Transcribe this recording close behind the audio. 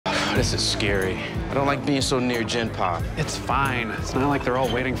This is scary. I don't like being so near Gen Pop. It's fine. It's not like they're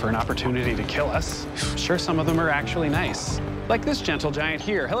all waiting for an opportunity to kill us. I'm sure some of them are actually nice. Like this gentle giant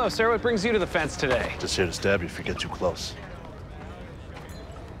here. Hello, sir. What brings you to the fence today? Just here to stab you if you get too close.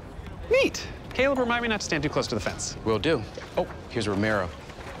 Neat. Caleb, remind me not to stand too close to the fence. Will do. Oh, here's Romero.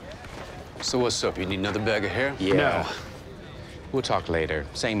 So what's up? You need another bag of hair? Yeah. No. We'll talk later.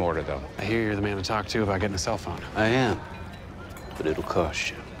 Same order, though. I hear you're the man to talk to about getting a cell phone. I am. But it'll cost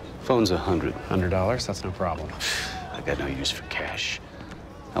you. Phone's $100. $100? That's no problem. I got no use for cash.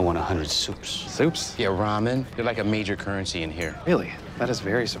 I want 100 soups. Soups? Yeah, ramen. They're like a major currency in here. Really? That is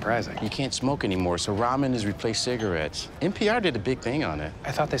very surprising. You can't smoke anymore, so ramen has replaced cigarettes. NPR did a big thing on it.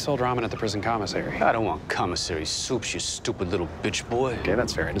 I thought they sold ramen at the prison commissary. I don't want commissary soups, you stupid little bitch boy. Okay,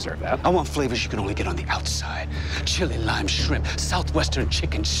 that's fair. I deserve that. I want flavors you can only get on the outside. Chili, lime, shrimp, southwestern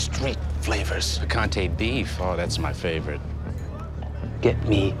chicken, street flavors. Picante beef. Oh, that's my favorite. Get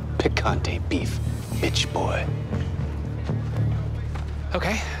me picante beef, bitch boy.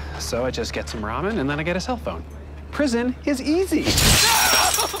 Okay, so I just get some ramen and then I get a cell phone. Prison is easy.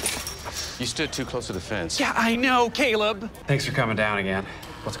 You stood too close to the fence. Yeah, I know, Caleb. Thanks for coming down again.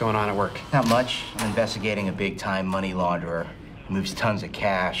 What's going on at work? Not much. I'm investigating a big-time money launderer who moves tons of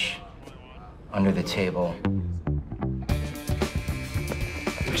cash under the table.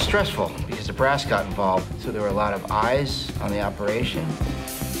 It was stressful because the brass got involved, so there were a lot of eyes on the operation.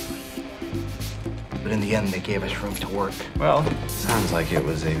 But in the end, they gave us room to work. Well, sounds like it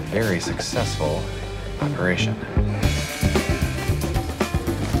was a very successful operation.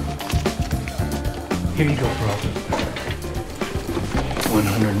 Here you go, Peralta.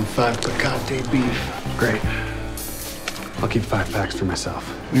 105 picante beef. Great. I'll keep 5 packs for myself.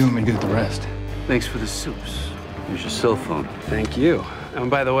 What do you want me to do with the rest? Thanks for the soups. Here's your cell phone. Thank you. And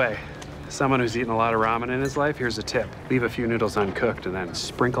by the way, someone who's eaten a lot of ramen in his life, here's a tip. Leave a few noodles uncooked and then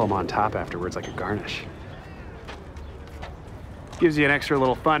sprinkle them on top afterwards like a garnish. Gives you an extra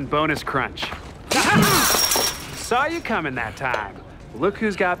little fun bonus crunch. Saw you coming that time. Look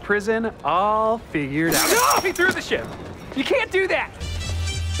who's got prison all figured out. No, he threw the ship. You can't do that.